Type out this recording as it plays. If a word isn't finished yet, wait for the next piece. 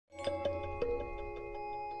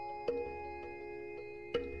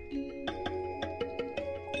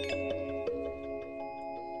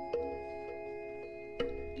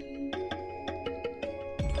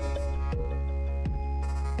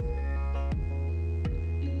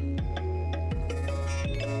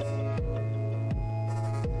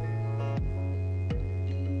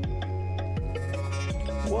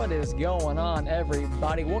What is going on,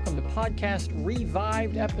 everybody? Welcome to Podcast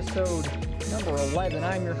Revived, episode number 11.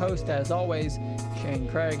 I'm your host, as always, Shane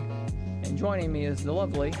Craig, and joining me is the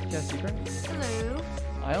lovely Jesse Craig. Hello.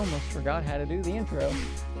 I almost forgot how to do the intro,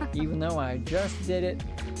 even though I just did it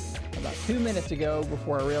about 2 minutes ago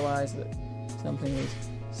before I realized that something was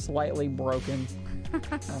slightly broken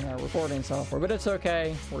on our recording software. But it's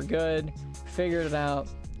okay. We're good. Figured it out.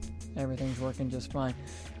 Everything's working just fine.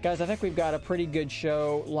 Guys, I think we've got a pretty good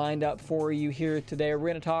show lined up for you here today. We're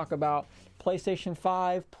going to talk about PlayStation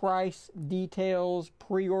 5 price details,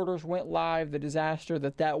 pre-orders went live, the disaster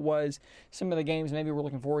that was, some of the games maybe we're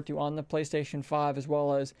looking forward to on the PlayStation 5, as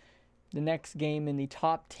well as the next game in the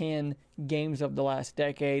top 10 games of the last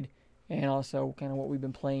decade, and also kind of what we've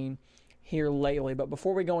been playing here lately. But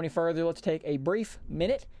before we go any further, let's take a brief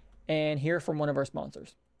minute and hear from one of our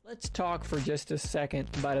sponsors. Let's talk for just a second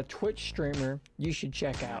about a Twitch streamer you should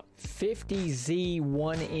check out.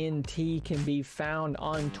 50Z1NT can be found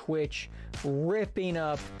on Twitch ripping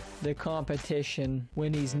up the competition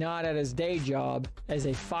when he's not at his day job as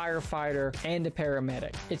a firefighter and a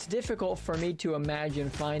paramedic. It's difficult for me to imagine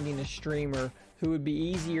finding a streamer who would be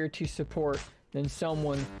easier to support than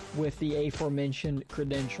someone with the aforementioned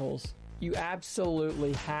credentials. You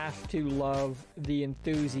absolutely have to love the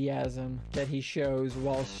enthusiasm that he shows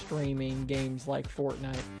while streaming games like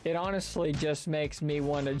Fortnite. It honestly just makes me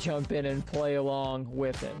want to jump in and play along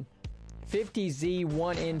with him.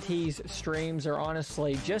 50Z1NT's streams are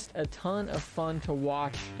honestly just a ton of fun to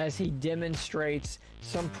watch as he demonstrates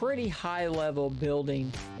some pretty high-level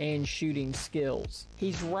building and shooting skills.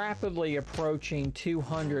 He's rapidly approaching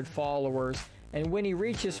 200 followers, and when he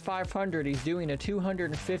reaches 500, he's doing a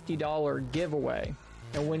 $250 giveaway.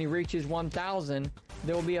 And when he reaches 1,000,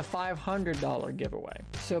 there will be a $500 giveaway.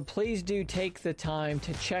 So please do take the time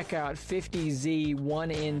to check out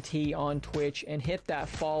 50Z1NT on Twitch and hit that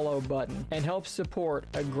follow button and help support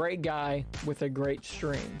a great guy with a great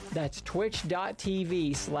stream. That's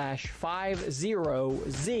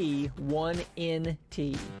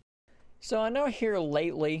twitch.tv/50Z1NT. So I know here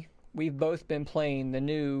lately, we've both been playing the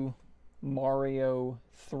new Mario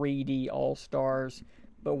 3D All-Stars,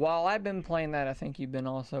 but while I've been playing that, I think you've been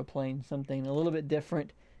also playing something a little bit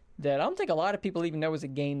different that I don't think a lot of people even know is a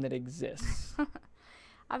game that exists.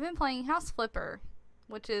 I've been playing House Flipper,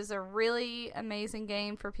 which is a really amazing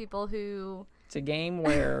game for people who... It's a game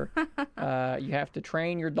where you have to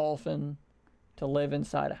train your dolphin to live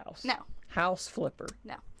inside a house. No. House Flipper.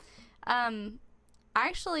 No. I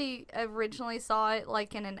actually originally saw it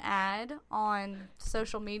like in an ad on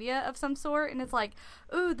social media of some sort, and it's like,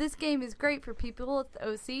 ooh, this game is great for people with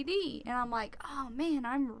OCD. And I'm like, oh man,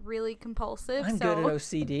 I'm really compulsive. I'm good at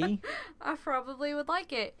OCD. I probably would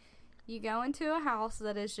like it. You go into a house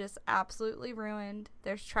that is just absolutely ruined.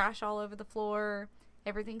 There's trash all over the floor.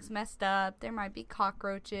 Everything's messed up. There might be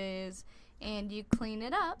cockroaches. And you clean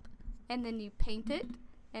it up, and then you paint it,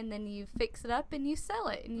 and then you fix it up, and you sell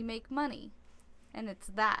it, and you make money. And it's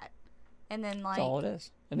that. And then like... That's all it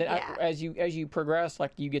is. And then yeah. as you progress,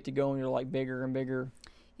 like you get to go into like bigger and bigger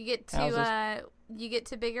You get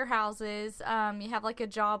to bigger houses. You have like a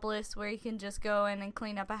job list where you can just go in and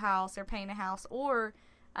clean up a house or paint a house. Or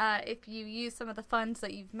if you use some of the funds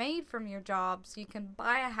that you've made from your jobs, you can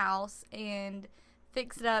buy a house and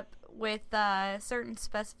fix it up with certain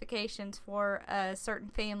specifications for a certain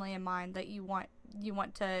family in mind that you want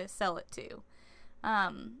to sell it to.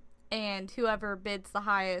 And whoever bids the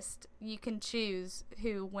highest, you can choose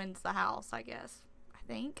who wins the house, I guess. I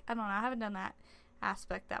think. I don't know. I haven't done that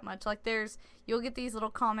aspect that much. Like, you'll get these little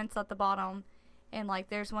comments at the bottom, and, like,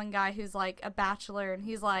 there's one guy who's, like, a bachelor, and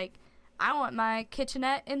he's like, I want my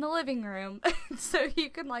kitchenette in the living room. So you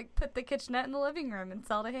can, like, put the kitchenette in the living room and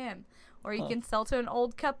sell to him. Or you can sell to an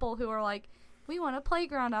old couple who are like, we want a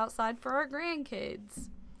playground outside for our grandkids.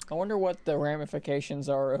 I wonder what the ramifications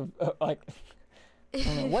are of like... I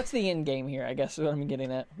don't know. What's the end game here, I guess is what I'm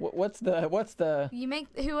getting at. What's the... You make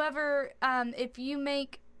whoever, if you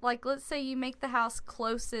make, like, let's say you make the house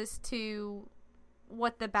closest to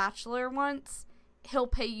what the bachelor wants, he'll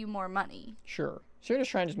pay you more money. Sure. So you're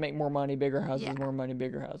just trying to just make more money, bigger houses, Yeah. more money,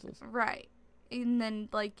 bigger houses. Right. And then,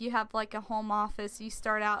 like, you have, like, a home office. You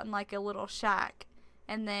start out in, like, a little shack.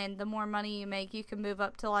 And then the more money you make, you can move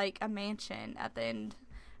up to, like, a mansion at the end.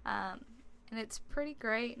 And it's pretty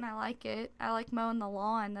great, and I like it. I like mowing the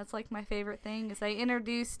lawn. That's, like, my favorite thing. Is they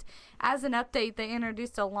introduced, as an update, they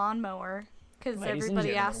introduced a lawnmower. Because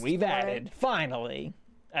everybody asked we've for added, it. finally,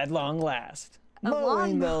 at long last, A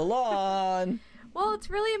mowing the lawn. Well, it's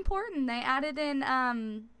really important. They added in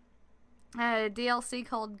a DLC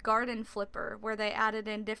called Garden Flipper, where they added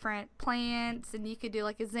in different plants, and you could do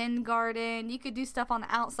like a Zen garden. You could do stuff on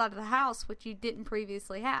the outside of the house, which you didn't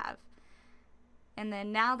previously have. And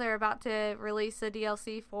then now they're about to release a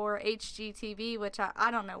DLC for HGTV, which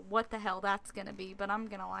I don't know what the hell that's going to be, but I'm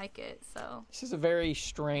going to like it. So This is a very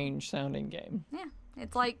strange sounding game. yeah,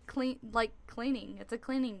 it's like cleaning. It's a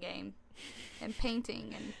cleaning game and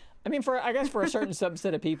painting and I mean, I guess for a certain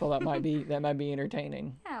subset of people that might be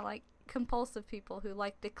entertaining. yeah, like compulsive people who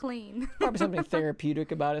like to clean. Probably something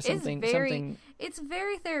therapeutic about it. It's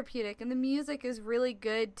very therapeutic, and the music is really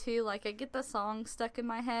good too. Like I get the song stuck in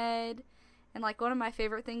my head. And, like, one of my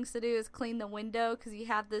favorite things to do is clean the window because you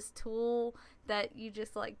have this tool that you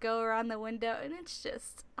just, like, go around the window. And I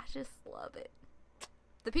just love it.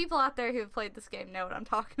 The people out there who have played this game know what I'm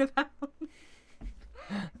talking about.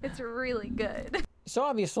 It's really good. So,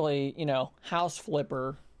 obviously, House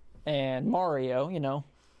Flipper and Mario,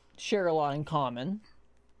 share a lot in common.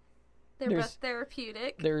 They're both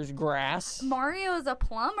therapeutic. There's grass. Mario is a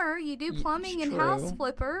plumber. You do plumbing in House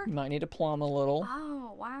Flipper. You might need to plumb a little.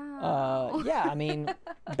 Oh, wow. Yeah, I mean,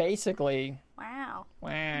 basically. Wow.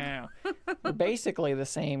 They're basically the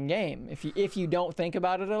same game. If you don't think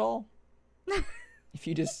about it at all. If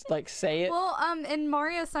you just, like, say it. Well, in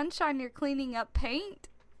Mario Sunshine, you're cleaning up paint.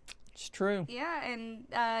 It's true. Yeah, and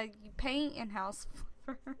you paint in House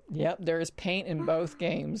Flipper. Yep, there is paint in both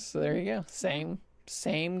games. So there you go.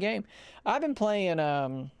 Same game. I've been playing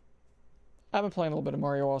a little bit of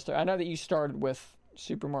Mario All-Star. I know that you started with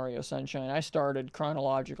Super Mario Sunshine. I started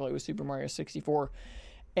chronologically with Super Mario 64.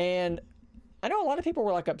 And I know a lot of people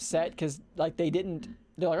were like upset because like they just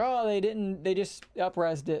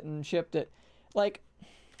up-resed it and shipped it. Like,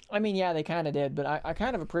 I mean, yeah, they kind of did, but I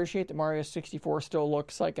kind of appreciate that Mario 64 still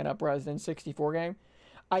looks like an up-resed N64 game.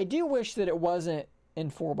 I do wish that it wasn't in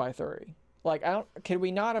 4x30. Like, could we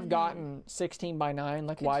not have gotten 16:9,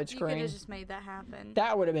 like widescreen? You could have just made that happen.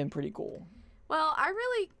 That would have been pretty cool. Well,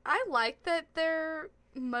 I like that they're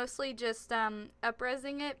mostly just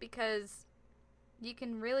up-resing it because you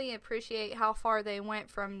can really appreciate how far they went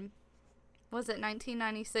from, was it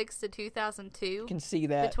 1996 to 2002? You can see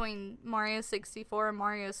that. Between Mario 64 and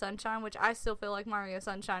Mario Sunshine, which I still feel like Mario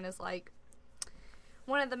Sunshine is like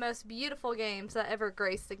one of the most beautiful games that ever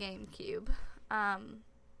graced the GameCube.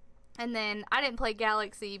 And then I didn't play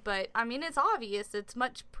Galaxy, but I mean, it's obvious it's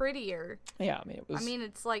much prettier. Yeah, I mean,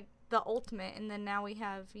 it's like the ultimate, and then now we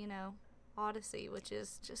have, Odyssey, which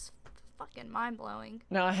is just fucking mind blowing.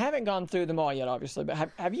 Now, I haven't gone through them all yet, obviously,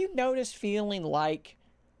 but have you noticed feeling like,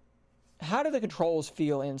 how do the controls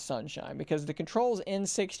feel in Sunshine? Because the controls in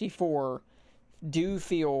 64 do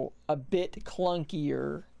feel a bit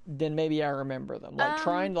clunkier than maybe I remember them. Like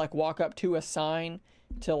trying to like walk up to a sign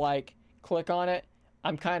to like click on it.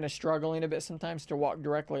 I'm kind of struggling a bit sometimes to walk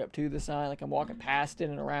directly up to the sign. Like I'm walking past it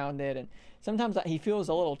and around it, and sometimes he feels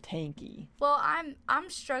a little tanky. Well, I'm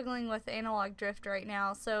struggling with analog drift right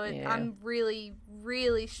now, so I'm really,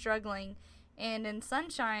 really struggling. And in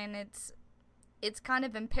Sunshine, it's kind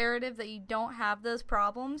of imperative that you don't have those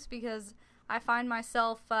problems because I find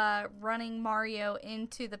myself running Mario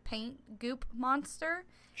into the paint goop monster,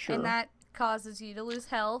 and that causes you to lose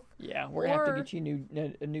health. Yeah, we're gonna have to get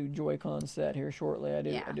you a new Joy-Con set here shortly.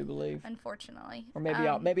 I do believe. Unfortunately. Or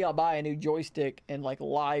maybe I'll buy a new joystick and like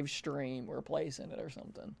live stream replacing it or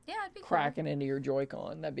something. Yeah, it'd be cracking into your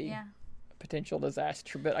Joy-Con. That'd be a potential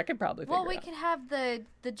disaster, but I could probably figure it out. Well, we could have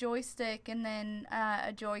the joystick and then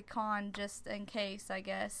a Joy-Con just in case, I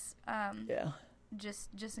guess.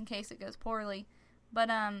 Just in case it goes poorly. But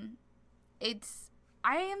I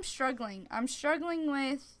am struggling. I'm struggling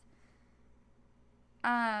with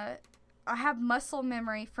I have muscle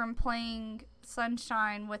memory from playing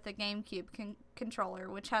Sunshine with a GameCube controller,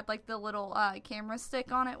 which had like the little camera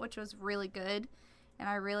stick on it, which was really good and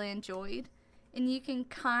I really enjoyed. And you can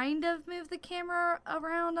kind of move the camera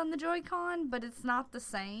around on the Joy-Con, but it's not the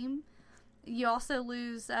same. You also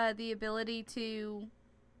lose the ability to,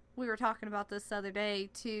 we were talking about this the other day,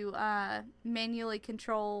 to manually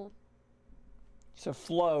control. So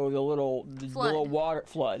Flow, the little water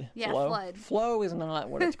flood. Yeah, Flow. Flood. Flow is not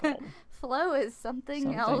what it's called. Flow is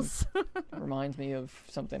something else. Reminds me of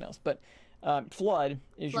something else. But Flood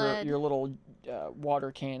is your little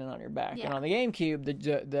water cannon on your back. Yeah. And on the GameCube,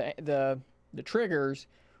 the triggers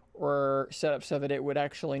were set up so that it would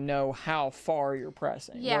actually know how far you're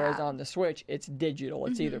pressing. Yeah. Whereas on the Switch, it's digital.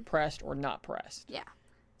 It's either pressed or not pressed. Yeah.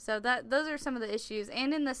 So those are some of the issues.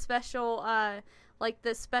 And in the special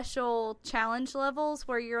the special challenge levels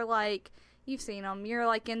where you're like, you've seen them, you're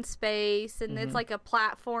like in space and it's like a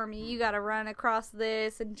platform and you got to run across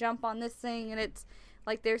this and jump on this thing and it's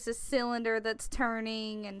like there's a cylinder that's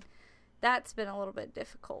turning and that's been a little bit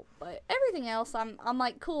difficult. But everything else, I'm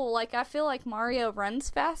like, cool. Like, I feel like Mario runs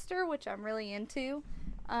faster, which I'm really into.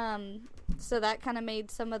 So that kind of made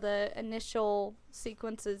some of the initial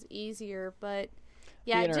sequences easier, but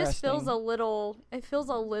yeah, it just feels a little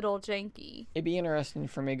janky. It'd be interesting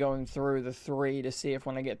for me going through the 3 to see if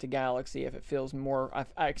when I get to Galaxy, if it feels more,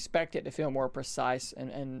 I expect it to feel more precise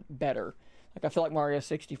and better. Like, I feel like Mario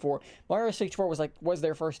 64 was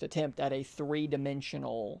their first attempt at a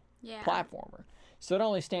 3-dimensional platformer. So it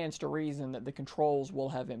only stands to reason that the controls will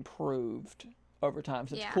have improved over time.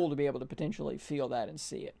 So it's cool to be able to potentially feel that and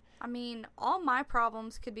see it. I mean, all my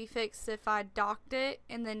problems could be fixed if I docked it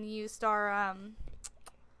and then used our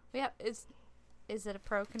is it a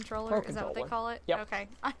Pro Controller? Is that what they call it? Yep. Okay.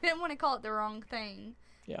 I didn't want to call it the wrong thing.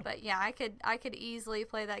 Yeah. But yeah, I could easily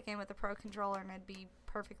play that game with a Pro Controller and it'd be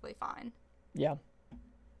perfectly fine. Yeah.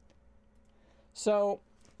 So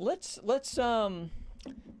let's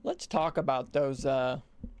talk about those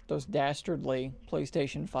dastardly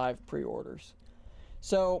PlayStation 5 pre-orders.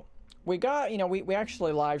 So we got, we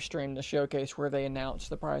actually live streamed the showcase where they announced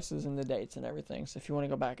the prices and the dates and everything. So if you want to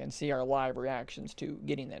go back and see our live reactions to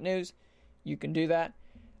getting that news, you can do that.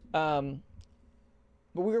 But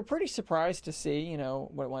we were pretty surprised to see,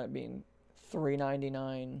 what it wound up being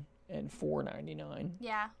 $3.99 and $4.99.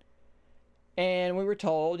 Yeah. And we were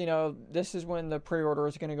told, this is when the pre-order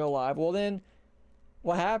is going to go live. Well, then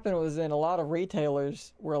what happened was then a lot of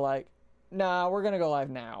retailers were like, nah, we're going to go live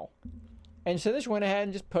now. And so they just went ahead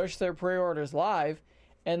and just pushed their pre-orders live.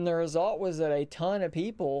 And the result was that a ton of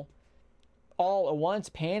people all at once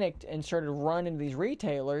panicked and started running to these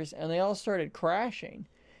retailers, and they all started crashing.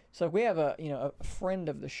 So we have a friend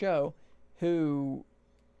of the show who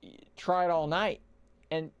tried all night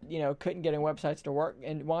and, couldn't get any websites to work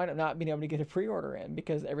and wound up not being able to get a pre-order in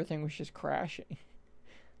because everything was just crashing.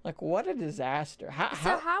 Like, what a disaster.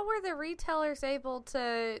 How were the retailers able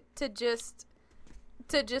to just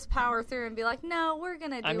power through and be like, no, we're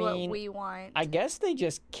going to do what we want? I guess they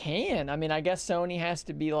just can. I guess Sony has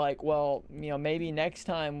to be like, well, maybe next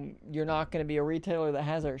time you're not going to be a retailer that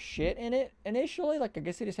has our shit in it initially. Like, I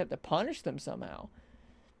guess they just have to punish them somehow.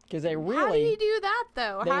 Because they really... How do you do that,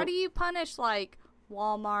 though? How do you punish, like,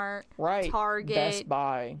 Walmart, Target, Best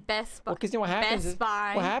Buy. Well, because what happens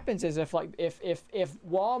is if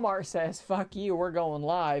Walmart says, fuck you, we're going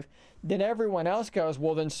live, then everyone else goes,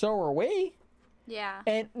 well, then so are we. Yeah.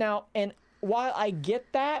 And while I get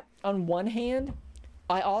that on one hand,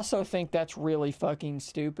 I also think that's really fucking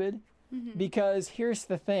stupid. Mm-hmm. Because here's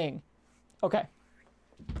the thing. Okay.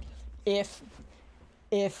 If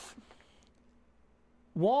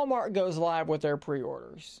Walmart goes live with their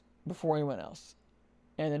pre-orders before anyone else,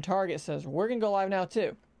 and then Target says, we're going to go live now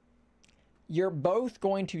too, you're both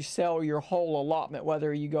going to sell your whole allotment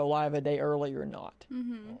whether you go live a day early or not.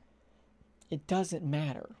 Mm-hmm. It doesn't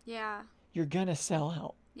matter. Yeah. You're going to sell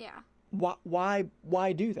out. Yeah. Why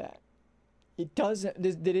do that? It doesn't...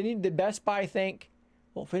 Did Best Buy think,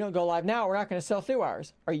 well, if we don't go live now, we're not going to sell through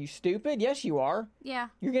ours? Are you stupid? Yes, you are. Yeah.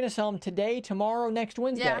 You're going to sell them today, tomorrow, next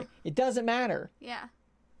Wednesday. Yeah. It doesn't matter. Yeah.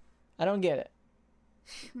 I don't get it.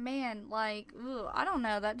 Man, like, I don't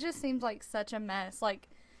know. That just seems like such a mess. Like,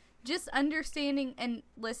 just understanding... And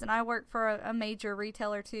listen, I work for a major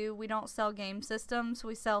retailer, too. We don't sell game systems.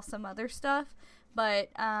 We sell some other stuff. But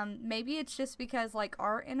maybe it's just because, like,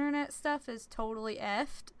 our internet stuff is totally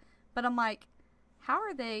effed. But I'm like, how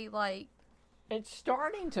are they, like... It's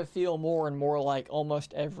starting to feel more and more like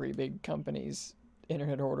almost every big company's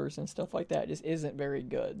internet orders and stuff like that just isn't very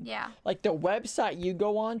good. Yeah. Like, the website you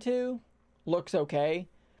go onto looks okay,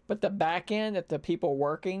 but the back end that the people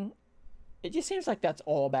working... It just seems like that's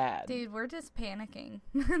all bad. Dude, we're just panicking.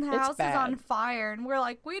 The house is on fire, and we're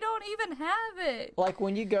like, we don't even have it. Like,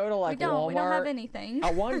 when you go to, like, Walmart... We don't have anything. I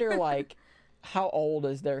wonder, like, how old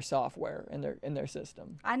is their software in their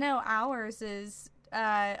system? I know ours is...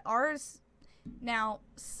 Ours... Now,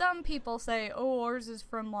 some people say, oh, ours is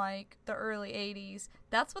from, like, the early 80s.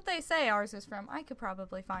 That's what they say ours is from. I could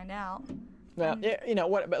probably find out. Well,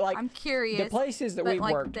 but like... I'm curious. The places that we've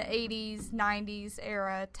worked... the 80s, 90s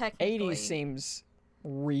era, technically. 80s seems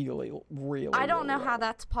really, really... I don't know how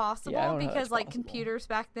that's possible, because, like, computers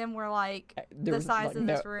back then were, like, the size of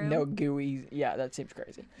this room. No GUIs. Yeah, that seems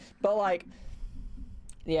crazy. But, like,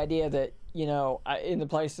 the idea that, in the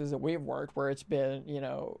places that we've worked where it's been,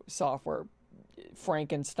 software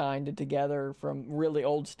Frankensteined together from really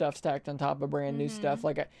old stuff stacked on top of brand new stuff.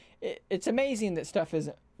 Like, it's amazing that stuff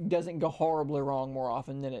doesn't go horribly wrong more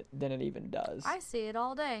often than it even does. I see it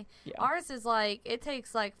all day. Yeah. Ours is like, it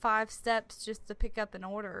takes like 5 steps just to pick up an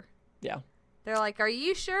order. Yeah. They're like, "Are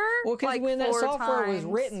you sure?" Well, because like when that 4 software was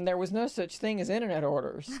times. written, there was no such thing as internet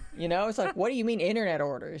orders. You know, it's like, what do you mean internet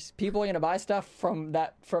orders? People are going to buy stuff from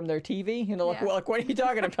their TV? You know, like, Yeah. well, like, what are you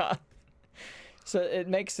talking about? So it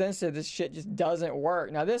makes sense that this shit just doesn't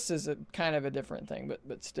work. Now, this is kind of a different thing,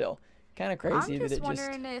 but still, kind of crazy I'm that just it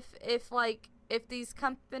wondering if these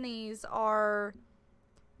companies are,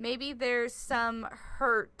 maybe there's some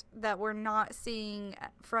hurt that we're not seeing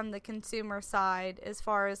from the consumer side as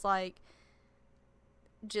far as like,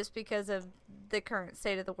 just because of the current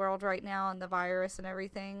state of the world right now and the virus and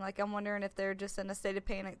everything. Like, I'm wondering if they're just in a state of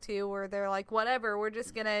panic too, where they're like, whatever, we're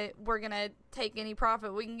gonna take any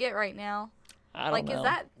profit we can get right now. I don't know.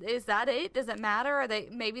 Is that it? Does it matter?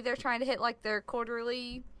 Maybe they're trying to hit like their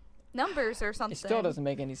quarterly numbers or something. It still doesn't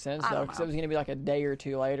make any sense, though, because it was going to be like a day or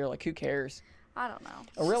two later. Like, who cares? I don't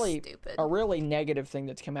know. Stupid. A really negative thing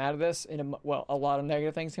that's come out of this, a lot of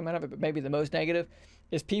negative things come out of it, but maybe the most negative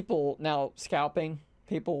is people now scalping,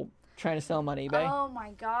 people trying to sell them on eBay. Oh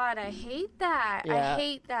my God, I hate that. Yeah. I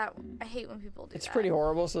hate that. I hate when people do that. It's pretty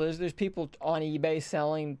horrible. So there's people on eBay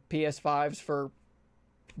selling PS5s for,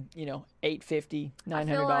 $850, $900,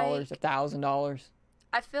 $1,000.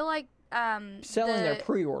 I feel like selling their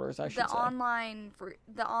pre-orders, I should say.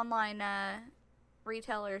 The online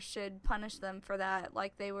retailers should punish them for that,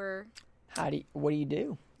 like they were. What do you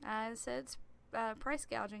do? I said it's price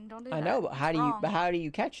gouging. Don't do that. I know, but how do you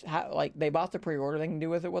catch? Like, they bought the pre-order, they can do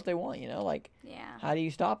with it what they want. Yeah. How do you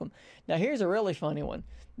stop them? Now, here's a really funny one.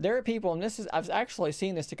 There are people, and I've actually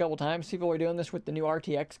seen this a couple times. People are doing this with the new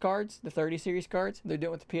RTX cards, the 30 series cards. They're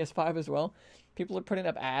doing it with the PS5 as well. People are putting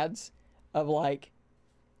up ads of like,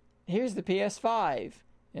 here's the PS5,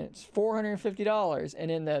 and it's $450, and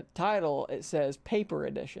in the title it says paper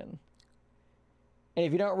edition. And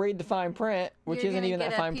if you don't read the fine print, which isn't even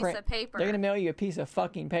that fine print, they're going to mail you a piece of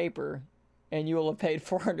fucking paper, and you will have paid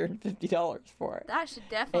 $450 for it. That should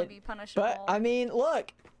definitely be punishable. But, I mean,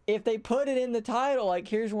 look, if they put it in the title, like,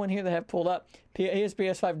 here's one here that I have pulled up. Here's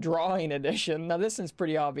PS5 drawing edition. Now, this one's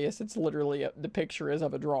pretty obvious. It's literally, the picture is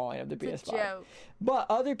of a drawing of the PS5. It's a joke. But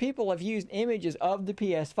other people have used images of the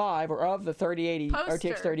PS5 or of the 3080, Poster.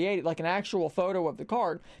 RTX 3080, like an actual photo of the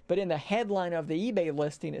card, but in the headline of the eBay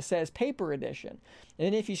listing, it says paper edition. And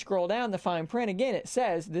then if you scroll down the fine print, again, it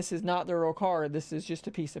says this is not the real card. This is just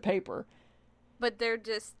a piece of paper. But they're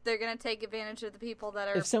going to take advantage of the people that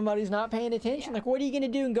are... If somebody's not paying attention, like, what are you going to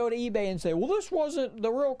do and go to eBay and say, well, this wasn't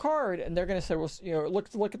the real card? And they're going to say, well,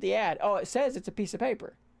 look at the ad. Oh, it says it's a piece of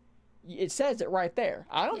paper. It says it right there.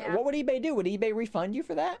 I don't know. What would eBay do? Would eBay refund you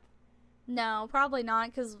for that? No, probably not,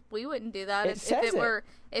 because we wouldn't do that. If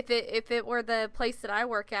it were the place that I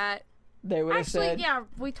work at. They would have said... Actually, yeah,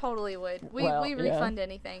 we totally would. We refund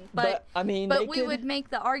anything. But I mean, but we would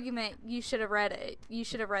make the argument, you should have read it. You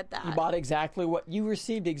should have read that. You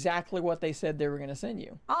received exactly what they said they were going to send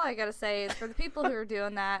you. All I got to say is, for the people who are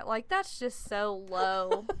doing that, like, that's just so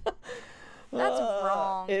low. That's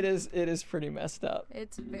wrong. It is pretty messed up.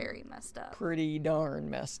 It's very messed up. Pretty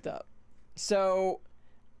darn messed up. So,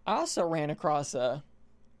 I also ran across a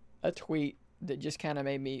tweet that just kind of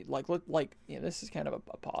made me look like, this is kind of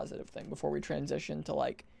a positive thing before we transition to,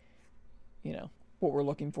 like, what we're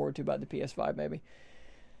looking forward to about the PS5 maybe.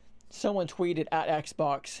 Someone tweeted at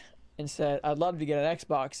Xbox and said, I'd love to get an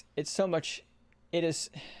Xbox. It's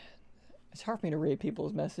hard for me to read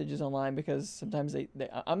people's messages online because sometimes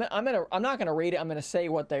I'm not going to read it. I'm going to say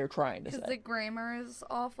what they're trying to say. Because the grammar is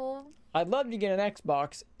awful. I'd love to get an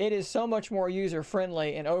Xbox. It is so much more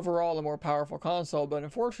user-friendly and overall a more powerful console, but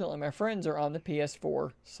unfortunately my friends are on the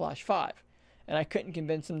PS4/5, and I couldn't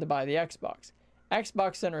convince them to buy the Xbox.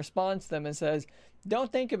 Xbox then responds to them and says,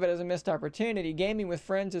 don't think of it as a missed opportunity. Gaming with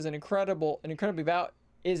friends is incredibly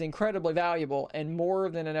valuable and more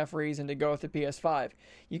than enough reason to go with the PS5.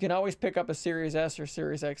 You can always pick up a Series S or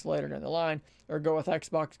Series X later down the line, or go with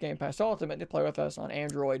Xbox Game Pass Ultimate to play with us on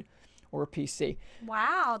Android or PC.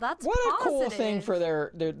 Wow, that's what positive. A cool thing for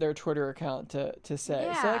their Twitter account to say.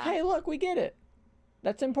 Yeah. It's like, hey, look, we get it.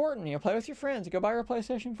 That's important. Play with your friends. Go buy your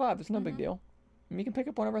PlayStation 5. It's no big deal. And you can pick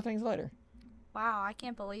up one of our things later. Wow, I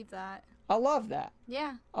can't believe that. I love that.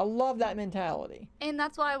 Yeah. I love that mentality. And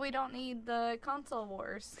that's why we don't need the console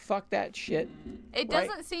wars. Fuck that shit. It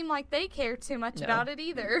doesn't seem like they care too much about it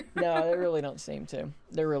either. No, they really don't seem to.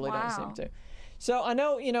 They really don't seem to. So I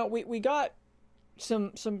know, we got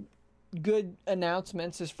some good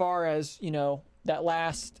announcements as far as, that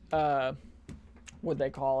last, what'd they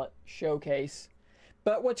call it, showcase.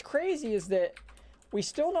 But what's crazy is that we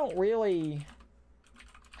still don't really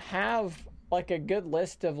have, like, a good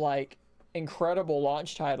list of, like, incredible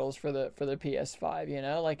launch titles for the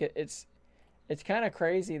PS5, Like, it's kind of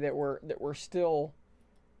crazy that we're still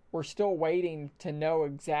we're still waiting to know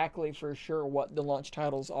exactly for sure what the launch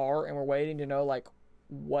titles are, and we're waiting to know like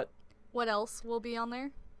what else will be on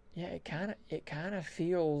there. Yeah, it kind of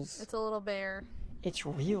feels. It's a little bare. It's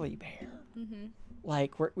really bare. Mm-hmm.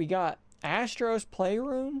 Like we got Astro's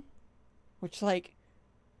Playroom, which like,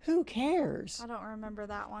 who cares? I don't remember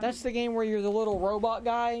that one. That's the game where you're the little robot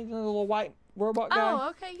guy, the little white robot guy. Oh,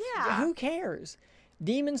 okay, yeah. Who cares?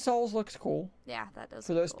 Demon Souls looks cool. Yeah, that does.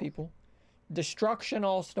 For those people. Destruction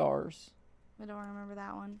All Stars. I don't remember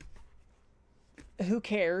that one. Who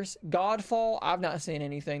cares? Godfall, I've not seen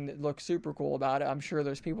anything that looks super cool about it. I'm sure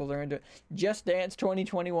there's people that are into it. Just Dance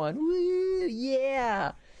 2021. Woo,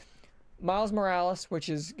 yeah. Miles Morales, which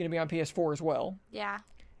is going to be on PS4 as well. Yeah.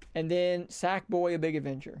 And then Sackboy: A Big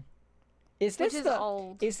Adventure. Is this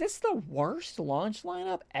the worst launch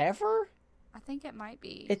lineup ever? I think it might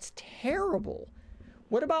be. It's terrible.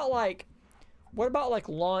 What about launch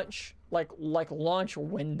launch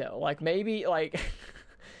window? Like maybe like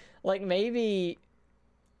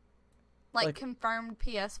confirmed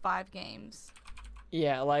PS5 games.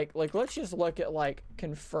 Yeah, like let's just look at like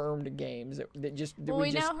confirmed games that just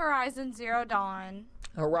we know Horizon Zero Dawn.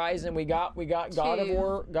 Horizon, we got God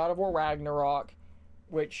of War Ragnarok,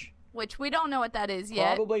 which we don't know what that is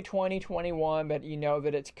yet. Probably 2021, but you know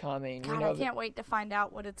that it's coming. God, I can't wait to find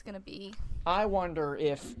out what it's gonna be. I wonder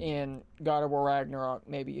if in God of War Ragnarok,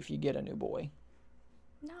 maybe if you get a new boy.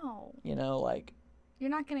 No. You know, like you're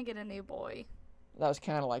not gonna get a new boy. That was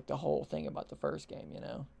kind of like the whole thing about the first game, you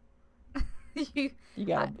know. you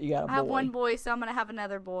got a boy. I have one boy, so I'm gonna have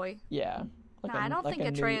another boy. Yeah. I don't think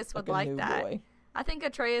Atreus would like that. Boy. I think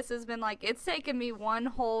Atreus has been like, it's taken me one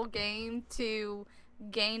whole game to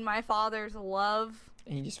gain my father's love.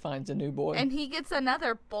 And he just finds a new boy. And he gets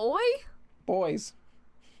another boy? Boys.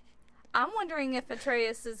 I'm wondering if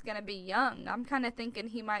Atreus is going to be young. I'm kind of thinking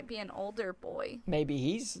he might be an older boy. Maybe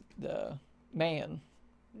he's the man.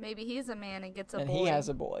 Maybe he's a man and gets a boy. And he has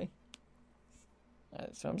a boy.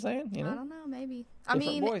 That's what I'm saying, you know? I don't know, maybe.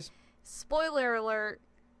 Different boys. Spoiler alert,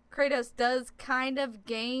 Kratos does kind of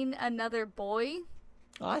gain another boy.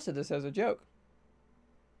 Oh, I said this as a joke.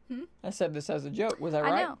 I said this as a joke. Was that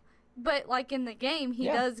right? I know. But, like, in the game, he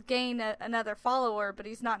does gain another follower, but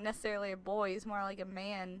he's not necessarily a boy. He's more like a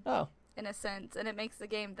man. Oh. In a sense. And it makes the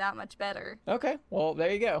game that much better. Okay. Well,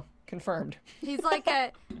 there you go. Confirmed. He's like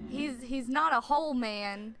he's not a whole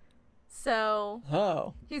man. So.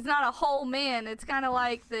 Oh. He's not a whole man. It's kind of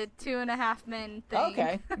like the 2.5 Men thing.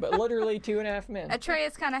 Okay. But literally 2.5 men.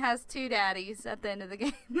 Atreus kind of has two daddies at the end of the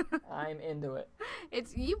game. I'm into it.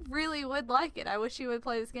 You really would like it. I wish you would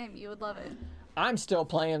play this game. You would love it. I'm still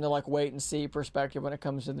playing the like wait and see perspective when it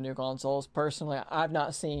comes to the new consoles. Personally, I've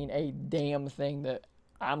not seen a damn thing that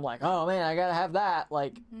I'm like, oh man, I gotta have that.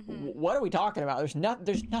 Like, what are we talking about? There's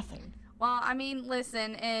nothing. Well, I mean,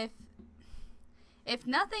 listen, if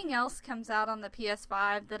nothing else comes out on the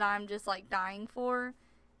PS5 that I'm just like dying for,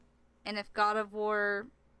 and if God of War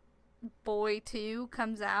Boy 2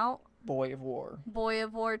 comes out, Boy of War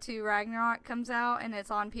 2 Ragnarok comes out, and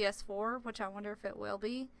it's on PS4, which I wonder if it will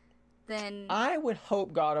be. Then I would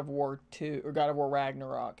hope God of War 2 or God of War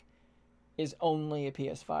Ragnarok is only a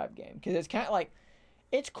PS5 game, because it's kind of like,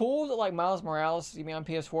 it's cool that like Miles Morales is gonna be on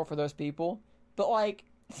PS4 for those people, but like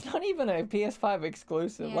it's not even a PS5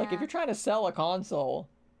 exclusive. Yeah. Like if you're trying to sell a console,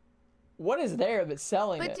 what is there that's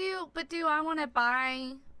selling it? But do I want to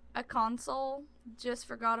buy a console just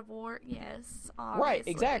for God of War? Yes, obviously. Right,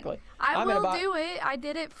 exactly. I will do it. I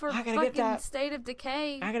did it for fucking State of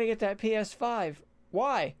Decay. I gotta get that PS5.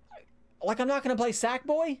 Why? Like, I'm not gonna play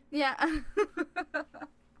Sackboy? Yeah.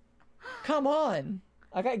 Come on.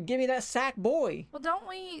 Give me that Sackboy. Well, don't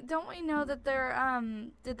we know that they're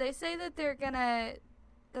did they say that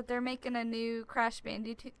they're making a new Crash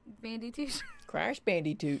Bandicoot? Crash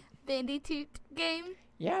Bandicoot. Bandicoot game?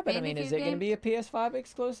 Yeah, but Bandicoot, I mean, is it gonna be a PS5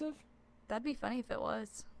 exclusive? That'd be funny if it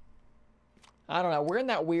was. I don't know. We're in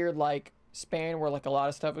that weird like span where like a lot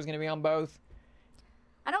of stuff is gonna be on both.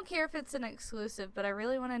 I don't care if it's an exclusive, but I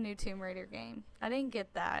really want a new Tomb Raider game. I didn't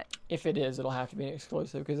get that. If it is, it'll have to be an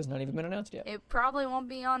exclusive because it's not even been announced yet. It probably won't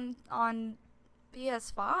be on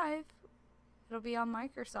PS5. It'll be on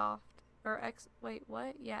Microsoft or Wait,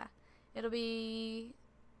 what? Yeah, it'll be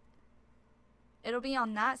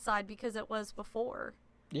on that side because it was before.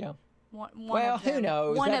 Yeah. Well, who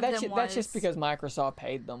knows? That's just because Microsoft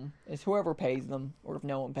paid them. It's whoever pays them, or if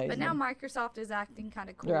no one pays them. But now Microsoft is acting kind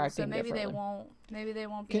of cool, so maybe they won't. Maybe they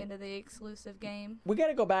won't be into the exclusive game. We got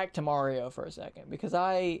to go back to Mario for a second because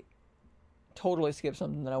I totally skipped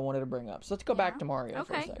something that I wanted to bring up. So let's go back to Mario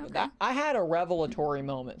for a second. Okay. I had a revelatory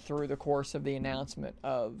moment through the course of the announcement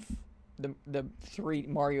of the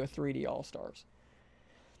Mario 3D All Stars.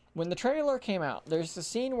 when the trailer came out, there's a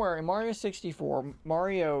scene where in Mario 64,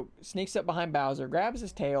 Mario sneaks up behind Bowser, grabs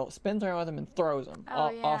his tail, spins around with him, and throws him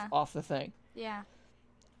off the thing. Yeah.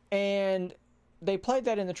 And they played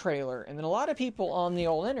that in the trailer, and then a lot of people on the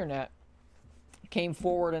old internet came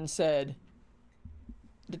forward and said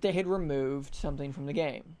that they had removed something from the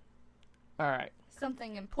game. All right.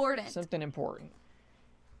 Something important. Something important.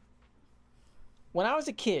 When I was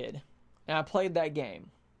a kid and I played that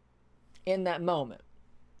game, in that moment,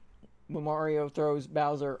 when Mario throws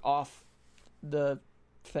Bowser off the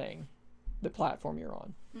thing, the platform you're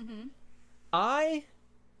on,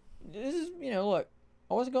 this is, look,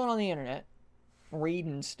 I wasn't going on the internet,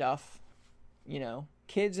 reading stuff,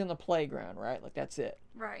 kids in the playground, right? Like, that's it.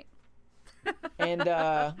 Right. And,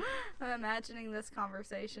 I'm imagining this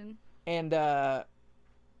conversation. And,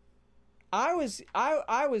 I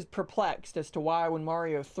was perplexed as to why when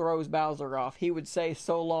Mario throws Bowser off, he would say,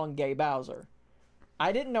 "So long, gay Bowser."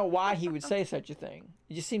 I didn't know why he would say such a thing.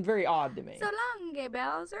 It just seemed very odd to me. So long, gay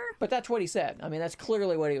Bowser. But that's what he said. I mean, that's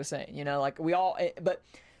clearly what he was saying. But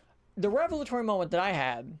the revelatory moment that I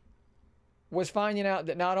had was finding out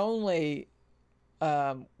that not only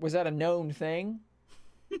was that a known thing,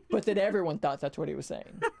 but that everyone thought that's what he was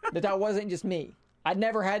saying. That wasn't just me. I'd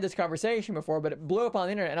never had this conversation before, but it blew up on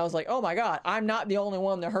the internet, and I was like, oh my God, I'm not the only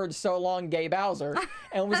one that heard "So long, gay Bowser,"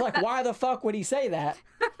 and was like, why the fuck would he say that?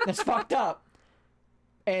 That's fucked up.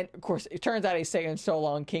 And of course, it turns out he's saying "So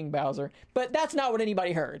long, King Bowser," but that's not what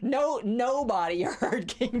anybody heard. Nobody heard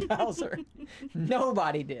King Bowser.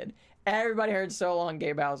 Nobody did. Everybody heard "So long,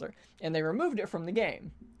 gay Bowser," and they removed it from the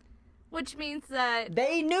game. Which means that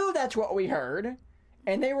they knew that's what we heard,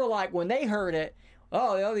 and they were like, when they heard it,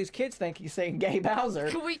 oh, all these kids think he's saying "gay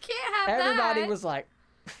Bowser." We can't have Everybody that. was like,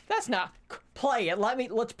 that's not, play it.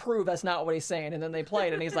 Let's prove that's not what he's saying. And then they played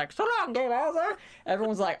it, and he's like, "So long, gay Bowser."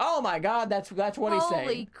 Everyone's like, oh my God, that's what he's saying.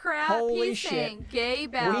 Holy crap, Holy he's shit. saying "gay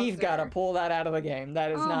Bowser." We've got to pull that out of the game.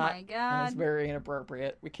 That is not, my God. that's very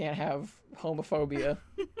inappropriate. We can't have homophobia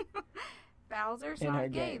Bowser's in our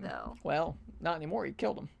not gay, game. though. Well, not anymore. He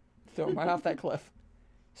killed him. Threw him right off that cliff.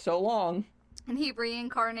 So long. And he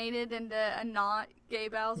reincarnated into a not gay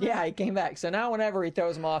Bowser? Yeah, he came back. So now whenever he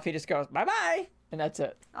throws him off, he just goes, bye-bye, and that's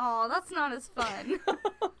it. Oh, that's not as fun.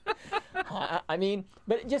 I mean,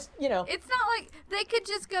 but just, It's not like they could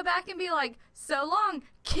just go back and be like, "So long,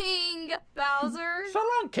 King Bowser." So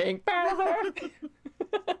long, King Bowser.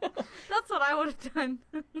 That's what I would have done.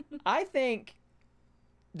 I think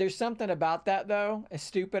there's something about that, though, as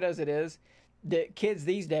stupid as it is, that kids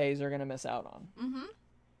these days are going to miss out on. Mm-hmm.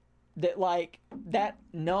 That, like, that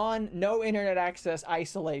no internet access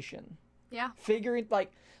isolation. Yeah. Figuring,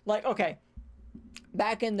 like, okay,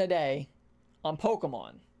 back in the day on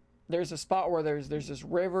Pokemon, there's a spot where there's this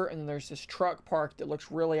river and there's this truck parked that looks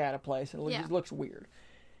really out of place and it just looks weird.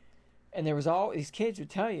 And there was all these kids would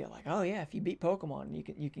tell you, like, oh yeah, if you beat Pokemon,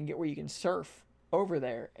 you can get where you can surf over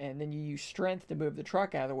there, and then you use strength to move the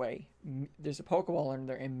truck out of the way. There's a Pokeball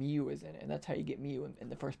under there, and Mew is in it, and that's how you get Mew in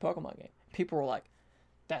the first Pokemon game. People were like,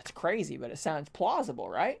 that's crazy, but it sounds plausible,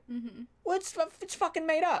 right? Mm-hmm. Well, it's fucking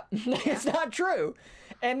made up. It's not true.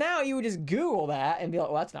 And now you would just Google that and be like,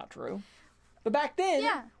 well, that's not true. But back then,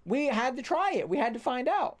 we had to try it. We had to find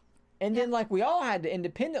out. And then, like, we all had to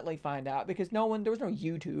independently find out because there was no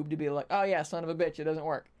YouTube to be like, oh, yeah, son of a bitch, it doesn't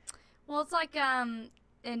work. Well, it's like,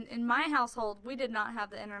 in my household, we did not have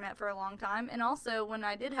the internet for a long time. And also, when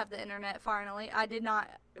I did have the internet finally, I did not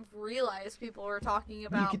realize people were talking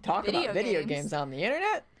about You could talk about video games on the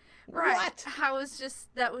internet? Right. What?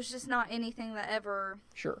 That was just not anything that I ever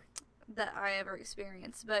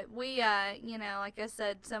experienced. But we, like I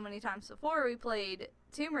said so many times before, we played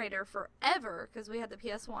Tomb Raider forever because we had the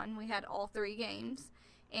PS1. We had all 3 games.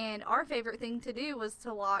 And our favorite thing to do was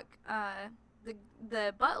to lock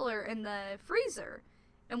the butler in the freezer.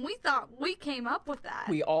 And we thought we came up with that.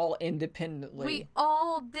 We all independently. We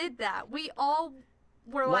all did that. We all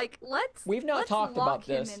were We've not talked about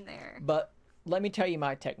him this, in there. But let me tell you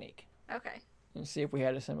my technique. Okay. And see if we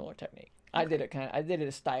had a similar technique. I did it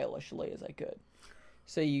as stylishly as I could.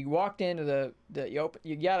 So you walked into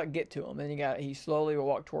you gotta get to him, and he slowly will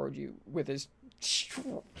walk towards you with his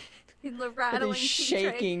rattling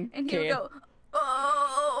shaking and he would go,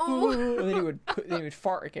 oh, and then he would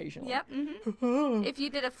fart occasionally. Yep. Mm-hmm. If you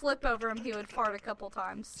did a flip over him, he would fart a couple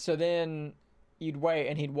times. So then you'd wait,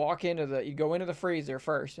 and he'd you'd go into the freezer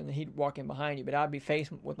first, and then he'd walk in behind you, but I'd be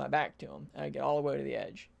facing with my back to him, and I'd get all the way to the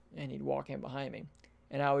edge, and he'd walk in behind me,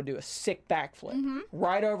 and I would do a sick backflip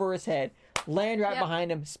right over his head, land right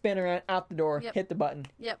behind him, spin around, out the door, Yep. hit the button,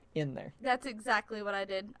 Yep. in there. That's exactly what I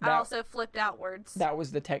did. I That- also flipped outwards. That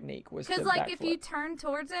was the technique. Was Because, to like, if backflip. you turn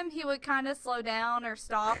towards him, he would kind of slow down or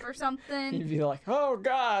stop or something. You'd be like, oh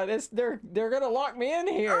God, they're gonna lock me in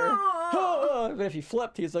here. Oh. But if you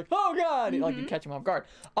flipped, he's like, oh God, like you catch him off guard.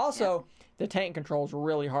 Also, the tank controls were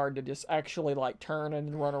really hard to just actually like turn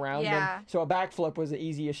and run around Yeah. them. So a backflip was the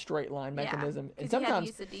easiest straight line mechanism. 'cause And you had to sometimes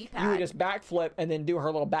use the D-pad. you would just backflip and then do her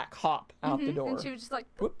little back hop out the door. And she was just like,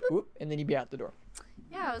 Whoop, whoop, and then you'd be out the door.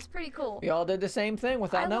 yeah, it was pretty cool. We all did the same thing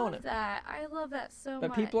without I knowing love it. that. I love that so But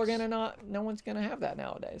much. people are gonna no one's gonna have that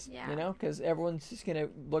nowadays. Yeah. You know, because everyone's just gonna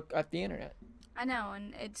look at the internet. I know,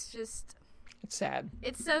 and it's just, It's sad.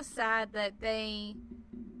 it's so sad that they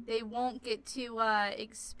won't get to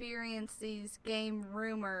experience these game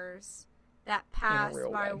rumors that pass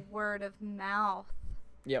real by way. word of mouth.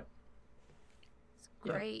 Yep. It's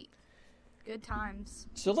great. Good times.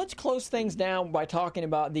 So let's close things down by talking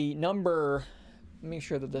about the number. Make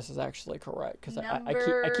sure that this is actually correct because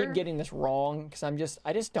I keep getting this wrong because I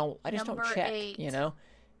just don't Number check. 8. You know,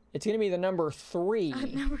 it's gonna be the number 3.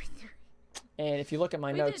 Number 3. And if you look at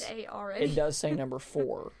my We notes, did 8 already. it does say number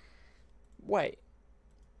 4. Wait,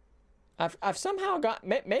 I've somehow got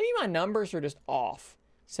maybe my numbers are just off.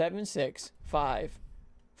 7, 6, 5,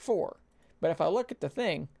 4. But if I look at the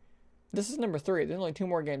thing, this is number 3. There's only 2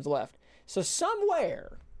 more games left. So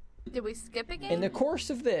somewhere Did we skip a game? in the course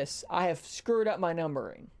of this, I have screwed up my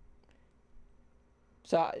numbering.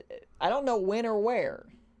 So I don't know when or where,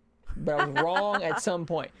 but I was wrong at some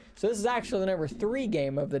point. So this is actually the number 3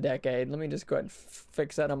 game of the decade. Let me just go ahead and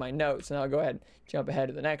fix that on my notes, and I'll go ahead and jump ahead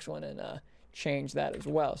to the next one and change that as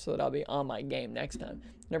well so that I'll be on my game next time.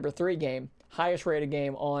 Number 3 game, highest rated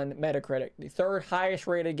game on Metacritic. The 3rd highest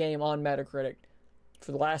rated game on Metacritic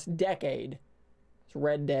for the last decade is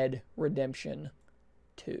Red Dead Redemption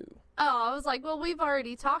 2. Oh, I was like, well, we've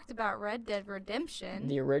already talked about Red Dead Redemption.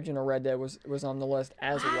 The original Red Dead was on the list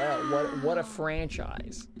as well. What a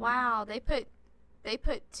franchise. Wow, they put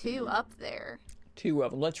 2 up there. 2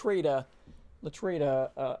 of them. Let's read a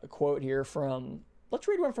quote here from. Let's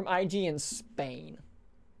read one from IGN Spain.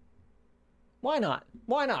 Why not?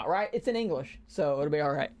 Why not? Right? It's in English, so it'll be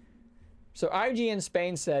all right. So IGN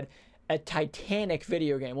Spain said, "A Titanic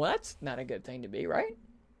video game." Well, that's not a good thing to be, right?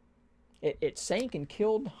 It sank and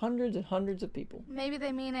killed hundreds and hundreds of people. Maybe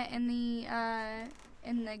they mean it in the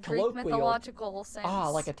Greek Colloquial. mythological sense.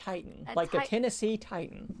 Like a Titan, A like a Tennessee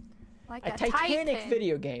Titan. like A Titanic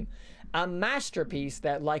video game. A masterpiece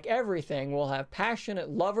that, like everything, will have passionate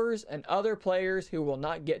lovers and other players who will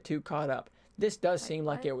not get too caught up. This does seem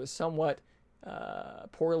like it was somewhat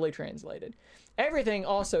poorly translated. Everything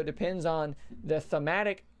also depends on the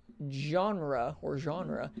thematic genre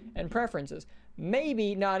and preferences.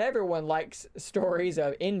 Maybe not everyone likes stories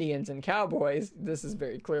of Indians and cowboys. This is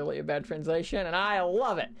very clearly a bad translation, and I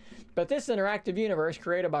love it. But this interactive universe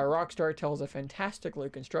created by Rockstar tells a fantastically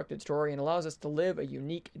constructed story and allows us to live a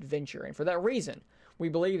unique adventure. And for that reason, we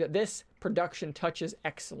believe that this production touches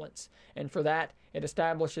excellence. And for that, it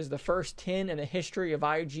establishes the first 10 in the history of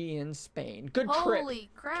IGN Spain. Good Holy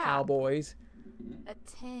trip, crap. cowboys. A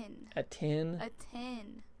 10. A 10, A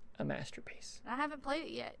 10. a masterpiece. I haven't played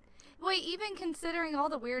it yet. Wait, even considering all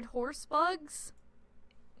the weird horse bugs?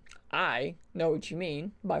 I know what you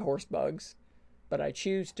mean by horse bugs, but I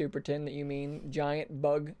choose to pretend that you mean giant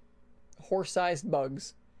bug, horse-sized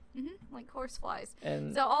bugs. Like horse flies.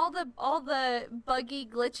 And So all the buggy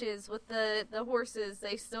glitches with the horses,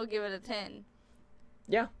 they still give it a 10.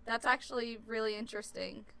 yeah, That's actually really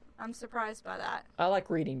interesting. I'm surprised by that. I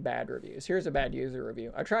like reading bad reviews. Here's a bad user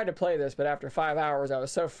review. I tried to play this, but after 5 hours, I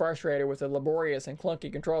was so frustrated with the laborious and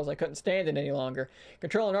clunky controls, I couldn't stand it any longer.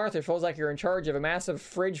 Controlling Arthur feels like you're in charge of a massive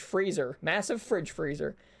fridge freezer.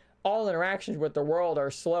 All interactions with the world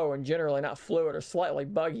are slow and generally not fluid or slightly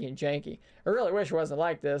buggy and janky. I really wish it wasn't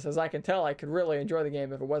like this, as I can tell I could really enjoy the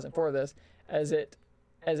game if it wasn't for this. As it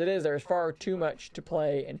is, there's far too much to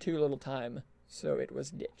play and too little time, so it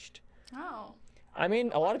was ditched. Oh. I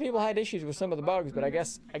mean, a lot of people had issues with some of the bugs, but I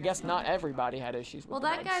guess not everybody had issues with Well, the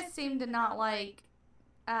that bugs. guy seemed to not like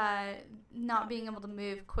not being able to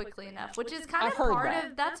move quickly enough, which is kind I've of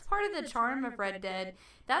heard that's part of the charm of Red Dead.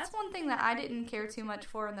 That's one thing that I didn't care too much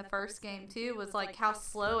for in the first game too, was like how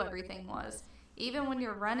slow everything was. Even when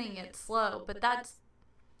you're running, it's slow, but that's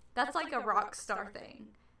like a Rockstar thing.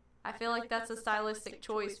 I feel like that's a stylistic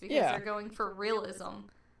choice because Yeah. they're going for realism.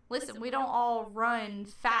 Listen, we don't all run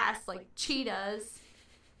fast like cheetahs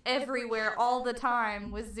everywhere all the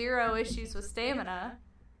time with zero issues with stamina.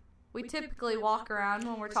 We typically walk around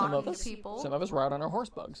when we're talking to people. Some of us ride on our horse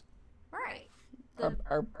bugs. Right.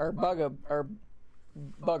 Our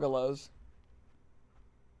bugalows.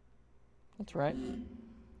 That's right.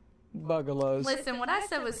 Bugalows. Listen, what I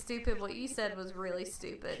said was stupid. What you said was really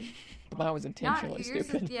stupid. Mine was intentionally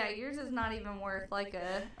stupid. Yours is not even worth like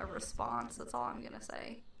a response. That's all I'm gonna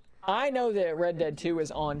say. I know that Red Dead 2 is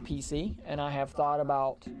on PC, and I have thought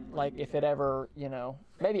about, like, if it ever,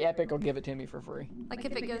 maybe Epic will give it to me for free. Like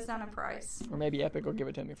if it goes down in price. Or maybe Epic will give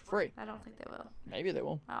it to me for free. I don't think they will. Maybe they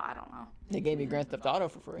will. Oh, I don't know. They gave me Grand Theft Auto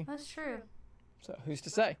for free. That's true. So who's to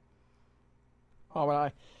say? Why would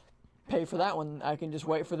I pay for that one? I can just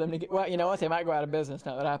wait for them to get... Well, you know what? They might go out of business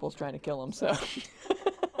now that Apple's trying to kill them, so...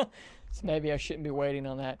 So maybe I shouldn't be waiting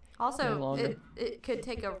on that any Also, longer. it could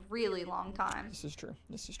take a really long time. This is true.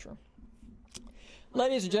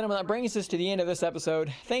 Ladies and gentlemen, that brings us to the end of this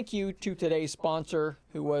episode. Thank you to today's sponsor,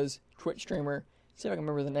 who was Twitch streamer. See if I can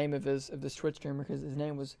remember the name of this Twitch streamer, because his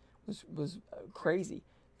name was crazy.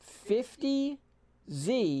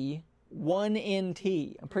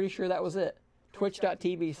 50Z1NT. I'm pretty sure that was it.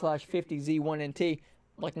 Twitch.tv/50Z1NT.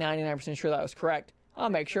 I'm like 99% sure that was correct. I'll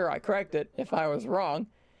make sure I correct it if I was wrong.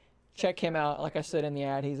 Check him out. Like I said in the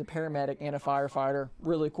ad, he's a paramedic and a firefighter.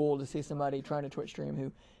 Really cool to see somebody trying to Twitch stream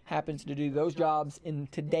who happens to do those jobs in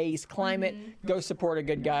today's climate. Go support a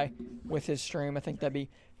good guy with his stream. I think that'd be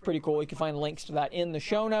pretty cool. You can find links to that in the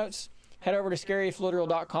show notes. Head over to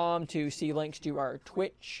scaryifliteral.com to see links to our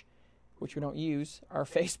Twitch, which we don't use, our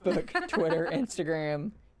Facebook, Twitter,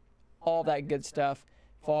 Instagram, all that good stuff.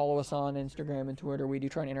 Follow us on Instagram and Twitter. We do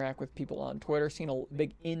try and interact with people on Twitter. Seen a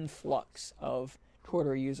big influx of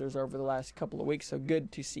Twitter users over the last couple of weeks, so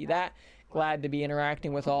good to see that. Glad to be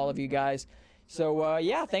interacting with all of you guys. So,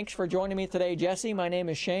 thanks for joining me today, Jesse. My name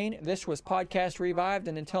is Shane. This was Podcast Revived,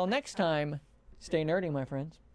 and until next time, stay nerdy, my friends.